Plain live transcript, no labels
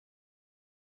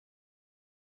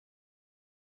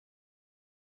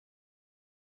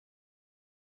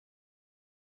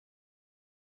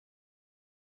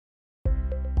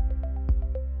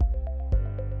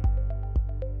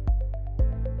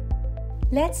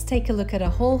Let's take a look at a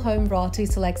whole home RA2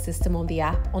 Select system on the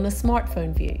app on a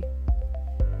smartphone view.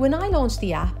 When I launch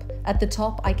the app, at the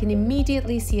top I can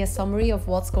immediately see a summary of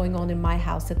what's going on in my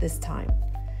house at this time.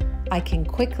 I can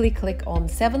quickly click on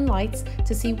 7 lights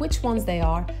to see which ones they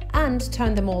are and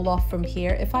turn them all off from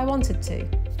here if I wanted to.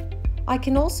 I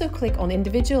can also click on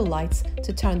individual lights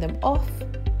to turn them off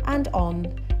and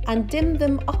on and dim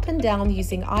them up and down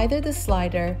using either the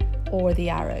slider or the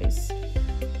arrows.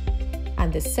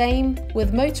 And the same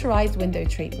with motorized window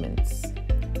treatments.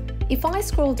 If I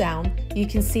scroll down, you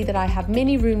can see that I have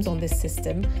many rooms on this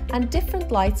system and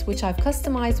different lights which I've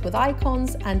customized with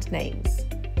icons and names.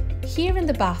 Here in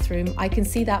the bathroom, I can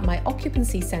see that my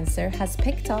occupancy sensor has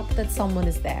picked up that someone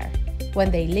is there.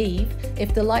 When they leave,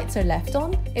 if the lights are left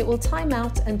on, it will time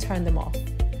out and turn them off.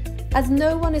 As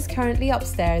no one is currently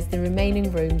upstairs, the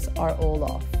remaining rooms are all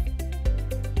off.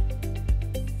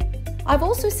 I've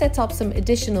also set up some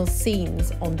additional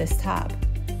scenes on this tab.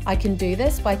 I can do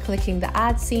this by clicking the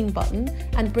Add Scene button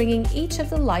and bringing each of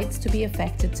the lights to be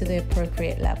affected to the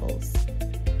appropriate levels.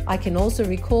 I can also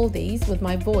recall these with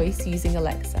my voice using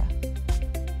Alexa.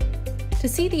 To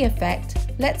see the effect,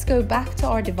 let's go back to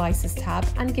our Devices tab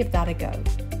and give that a go.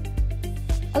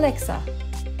 Alexa,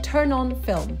 turn on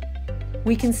film.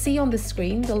 We can see on the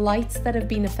screen the lights that have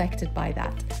been affected by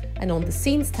that, and on the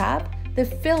Scenes tab, the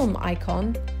film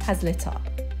icon has lit up.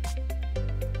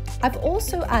 I've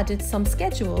also added some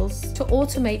schedules to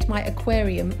automate my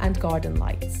aquarium and garden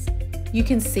lights. You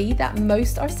can see that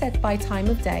most are set by time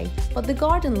of day, but the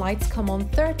garden lights come on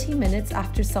 30 minutes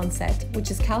after sunset,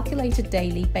 which is calculated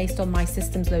daily based on my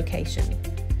system's location.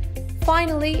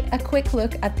 Finally, a quick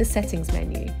look at the settings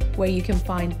menu, where you can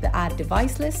find the Add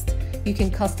Device list, you can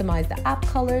customize the app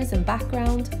colors and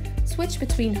background, switch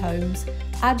between homes,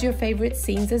 add your favorite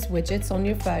scenes as widgets on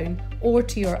your phone or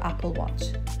to your Apple Watch.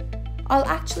 I'll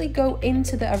actually go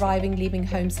into the Arriving Leaving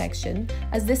Home section,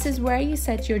 as this is where you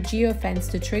set your geofence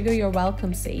to trigger your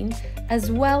welcome scene,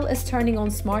 as well as turning on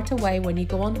Smart Away when you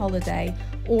go on holiday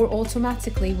or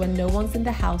automatically when no one's in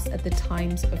the house at the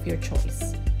times of your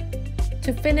choice.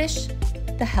 To finish,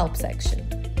 the Help section.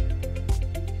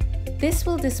 This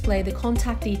will display the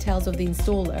contact details of the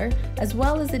installer, as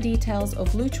well as the details of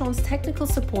Lutron's technical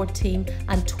support team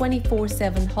and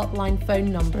 24/7 hotline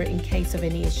phone number in case of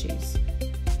any issues.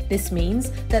 This means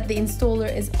that the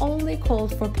installer is only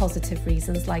called for positive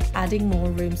reasons like adding more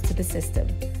rooms to the system.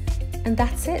 And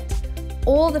that's it.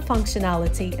 All the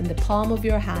functionality in the palm of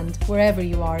your hand wherever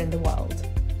you are in the world.